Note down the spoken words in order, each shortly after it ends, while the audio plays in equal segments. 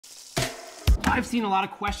I've seen a lot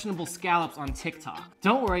of questionable scallops on TikTok.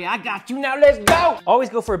 Don't worry, I got you. Now let's go. Always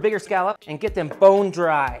go for a bigger scallop and get them bone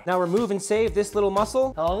dry. Now remove and save this little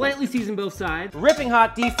muscle. I'll lightly season both sides. Ripping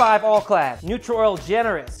hot D5 all clad. Neutral oil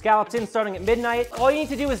generous. Scallops in starting at midnight. All you need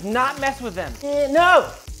to do is not mess with them. No!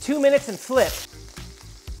 2 minutes and flip.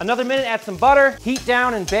 Another minute, add some butter. Heat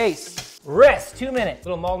down and baste. Rest, 2 minutes.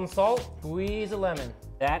 Little malt and salt, squeeze a lemon.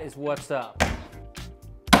 That is what's up.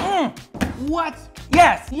 What?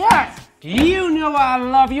 Yes, yes! You know I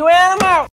love you, and I'm out!